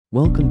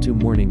Welcome to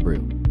Morning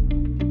Brew.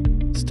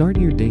 Start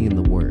your day in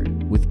the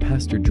Word with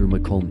Pastor Drew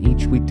McComb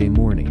each weekday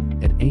morning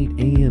at 8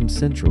 a.m.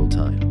 Central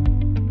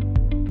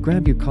Time.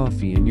 Grab your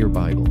coffee and your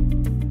Bible.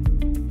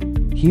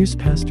 Here's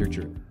Pastor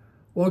Drew.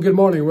 Well, good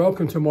morning.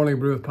 Welcome to Morning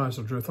Brew with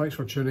Pastor Drew. Thanks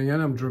for tuning in.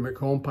 I'm Drew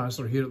McComb,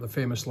 pastor here at the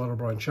famous Little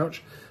Brown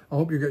Church. I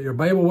hope you got your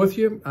Bible with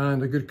you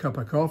and a good cup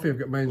of coffee. I've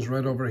got mine's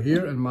right over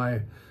here in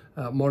my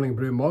Morning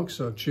Brew mug,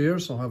 so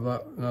cheers. I'll have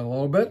that in a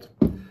little bit.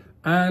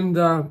 And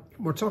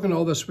we're talking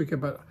all this week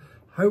about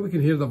how we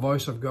can hear the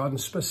voice of God, and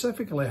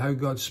specifically how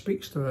God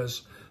speaks to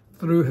us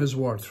through His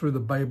Word, through the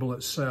Bible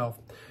itself.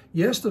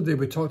 Yesterday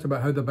we talked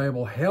about how the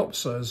Bible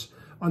helps us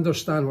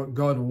understand what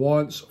God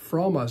wants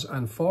from us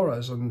and for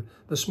us, and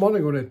this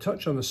morning we're going to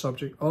touch on the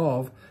subject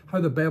of how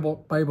the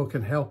Bible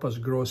can help us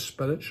grow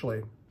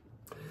spiritually.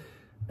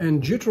 In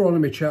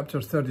Deuteronomy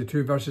chapter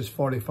 32, verses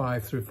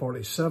 45 through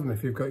 47,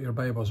 if you've got your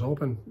Bibles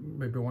open,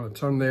 maybe you want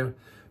to turn there.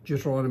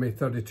 Deuteronomy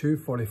 32,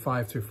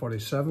 45 through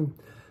 47.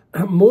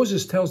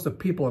 Moses tells the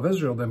people of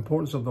Israel the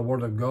importance of the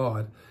Word of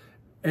God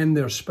in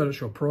their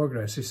spiritual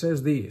progress. He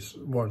says these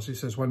words. He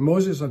says, when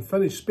Moses had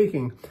finished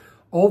speaking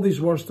all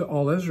these words to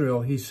all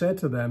Israel, he said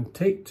to them,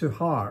 take to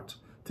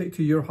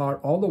your heart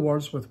all the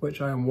words with which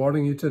I am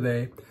warning you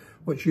today,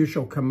 which you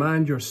shall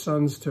command your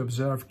sons to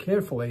observe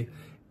carefully,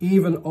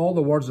 even all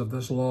the words of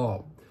this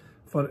law.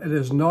 For it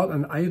is not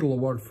an idle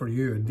word for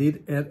you.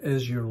 Indeed, it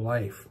is your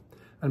life.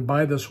 And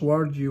by this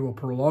word you will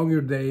prolong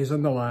your days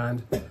in the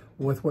land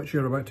with which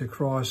you're about to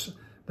cross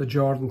the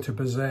Jordan to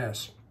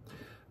possess.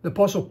 The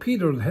Apostle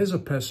Peter, in his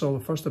epistle,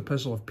 the first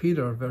epistle of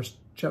Peter,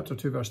 chapter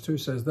 2, verse 2,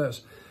 says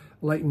this,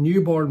 like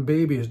newborn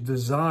babies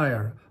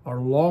desire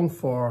or long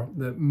for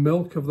the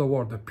milk of the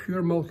Word, the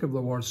pure milk of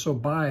the Word, so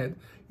by it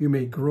you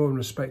may grow in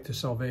respect to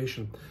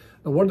salvation.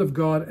 The Word of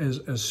God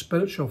is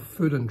spiritual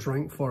food and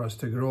drink for us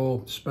to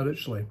grow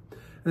spiritually.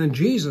 And then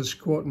Jesus,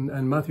 quoting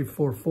in Matthew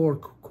 4:4,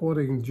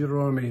 quoting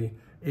Deuteronomy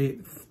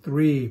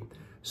 8:3,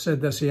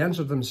 said this. He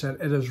answered them and said,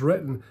 it is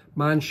written,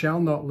 man shall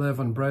not live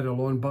on bread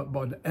alone, but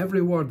on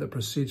every word that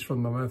proceeds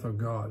from the mouth of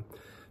God.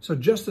 So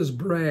just as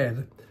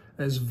bread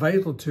is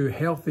vital to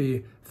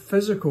healthy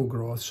physical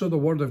growth, so the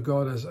Word of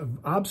God is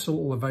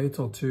absolutely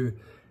vital to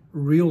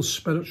real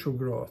spiritual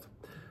growth.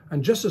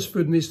 And just as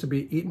food needs to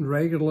be eaten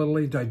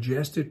regularly,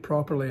 digested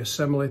properly,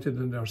 assimilated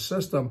into our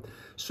system,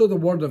 so the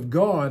Word of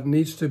God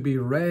needs to be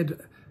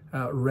read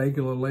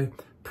regularly,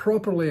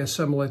 properly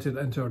assimilated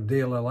into our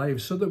daily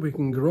lives, so that we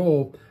can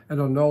grow in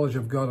our knowledge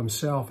of God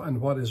Himself and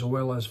what His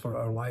will is for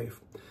our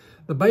life.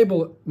 The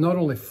Bible not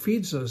only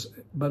feeds us,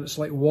 but it's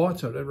like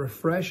water. It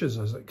refreshes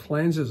us, it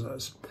cleanses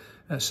us.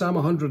 Psalm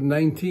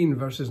 119,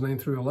 verses 9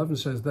 through 11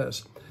 says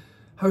this,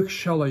 how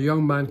shall a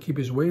young man keep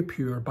his way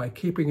pure? By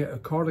keeping it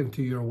according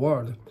to your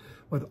word.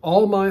 With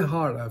all my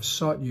heart I have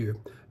sought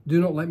you. Do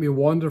not let me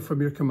wander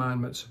from your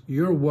commandments.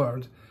 Your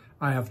word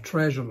I have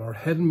treasured or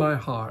hidden my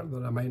heart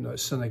that I might not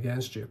sin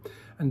against you.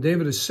 And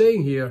David is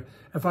saying here,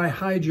 if I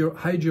hide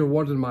your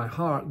word in my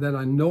heart, then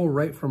I know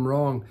right from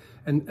wrong.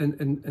 And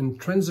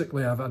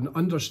intrinsically I have an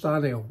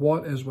understanding of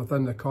what is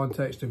within the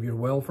context of your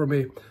will for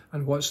me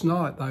and what's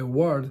not. Thy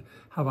word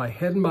have I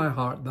hidden my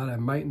heart that I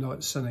might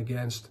not sin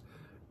against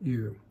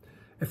you.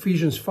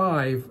 Ephesians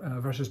 5,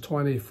 verses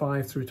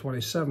 25 through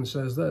 27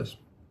 says this,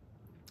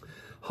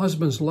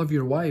 husbands, love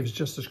your wives,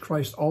 just as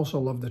Christ also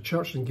loved the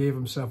church and gave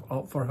himself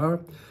up for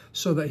her,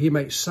 so that he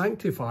might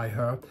sanctify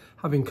her,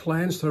 having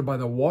cleansed her by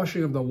the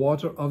washing of the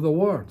water of the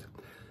word,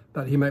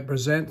 that he might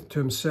present to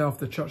himself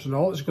the church in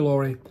all its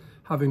glory,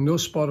 having no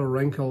spot or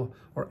wrinkle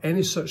or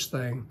any such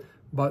thing,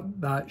 but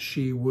that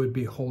she would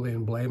be holy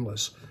and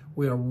blameless.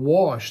 We are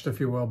washed, if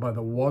you will, by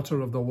the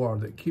water of the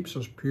word. It keeps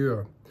us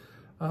pure.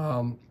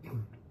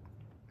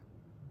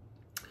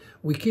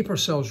 We keep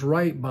ourselves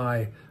right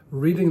by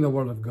reading the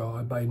Word of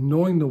God, by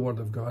knowing the Word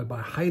of God, by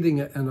hiding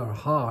it in our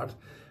heart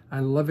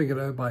and living it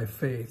out by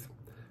faith.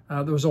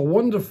 There was a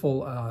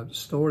wonderful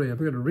story, I'm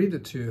going to read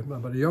it to you,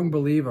 about a young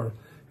believer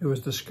who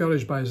was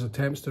discouraged by his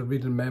attempts to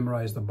read and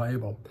memorize the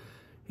Bible.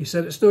 He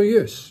said, it's no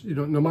use.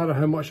 No matter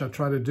how much I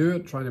try to do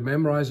it, try to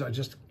memorize it, I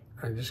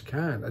just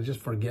can't. I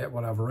just forget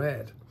what I've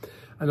read.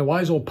 And the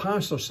wise old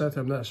pastor said to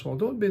him this, well,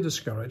 don't be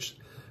discouraged.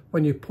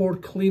 When you pour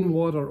clean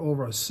water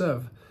over a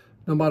sieve,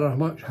 no matter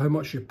how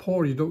much you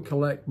pour, you don't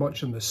collect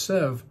much in the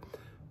sieve,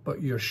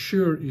 but you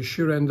sure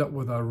end up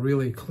with a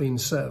really clean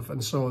sieve.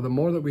 And so the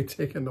more that we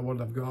take in the Word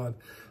of God,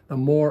 the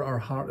more our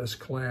heart is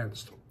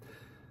cleansed.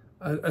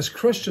 As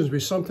Christians, we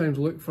sometimes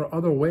look for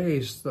other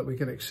ways that we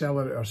can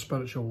accelerate our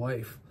spiritual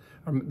life,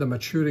 the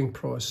maturing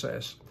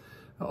process,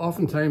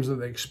 oftentimes at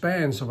the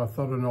expense of a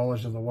thorough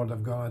knowledge of the Word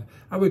of God.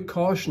 I would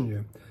caution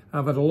you.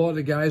 I've had a lot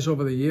of guys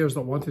over the years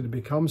that wanted to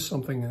become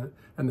something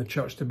in the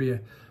church, to be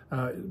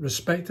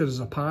respected as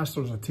a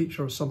pastor, as a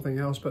teacher, or something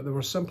else, but they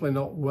were simply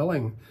not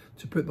willing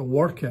to put the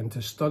work in,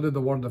 to study the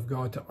Word of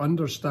God, to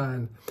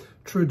understand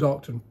true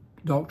doctrine,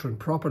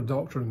 proper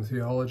doctrine and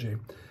theology.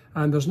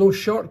 And there's no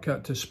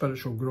shortcut to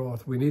spiritual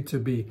growth. We need to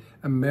be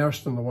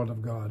immersed in the Word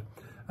of God.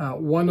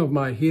 One of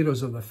my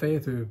heroes of the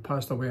faith who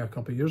passed away a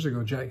couple of years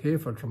ago, Jack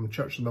Hayford from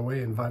Church on the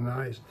Way in Van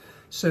Nuys,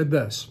 said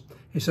this.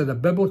 He said a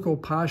biblical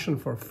passion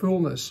for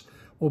fullness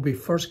will be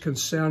first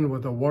concerned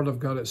with the Word of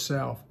God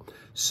itself.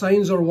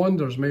 Signs or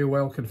wonders may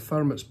well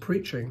confirm its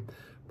preaching,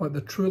 but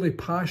the truly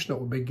passionate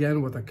will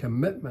begin with a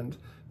commitment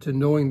to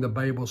knowing the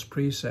Bible's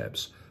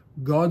precepts,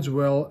 God's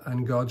will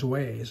and God's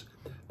ways.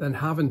 Then,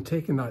 having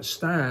taken that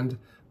stand,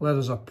 let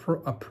us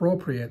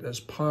appropriate its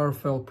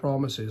power-filled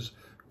promises,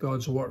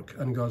 God's work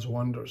and God's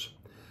wonders.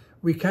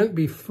 We can't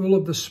be full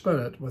of the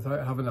Spirit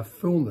without having a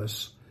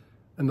fullness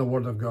in the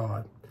Word of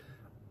God.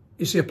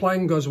 You see,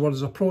 applying God's Word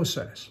is a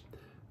process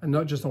and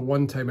not just a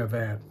one-time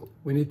event.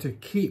 We need to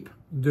keep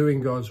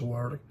doing God's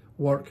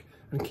work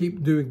and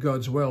keep doing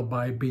God's will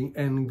by being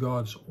in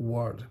God's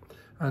Word.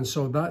 And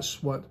so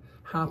that's what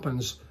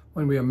happens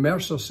when we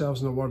immerse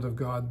ourselves in the Word of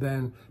God.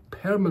 Then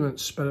permanent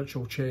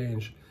spiritual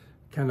change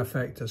can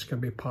affect us, can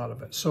be part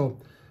of it. So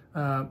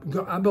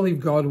I believe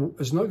God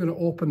is not going to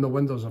open the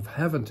windows of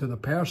heaven to the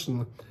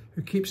person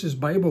who keeps his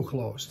Bible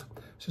closed.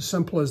 It's as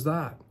simple as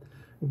that.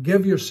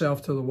 Give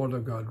yourself to the Word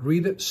of God.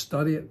 Read it,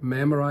 study it,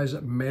 memorize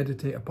it,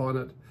 meditate upon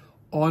it,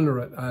 honor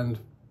it, and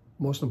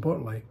most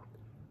importantly,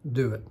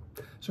 do it.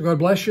 So God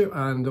bless you,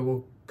 and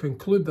we'll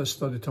conclude this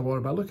study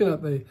tomorrow by looking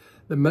at the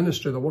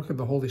ministry, the work of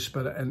the Holy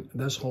Spirit in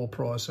this whole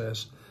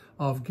process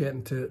of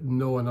getting to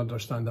know and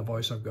understand the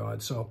voice of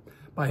God. So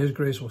by His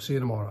grace, we'll see you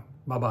tomorrow.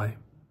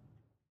 Bye-bye.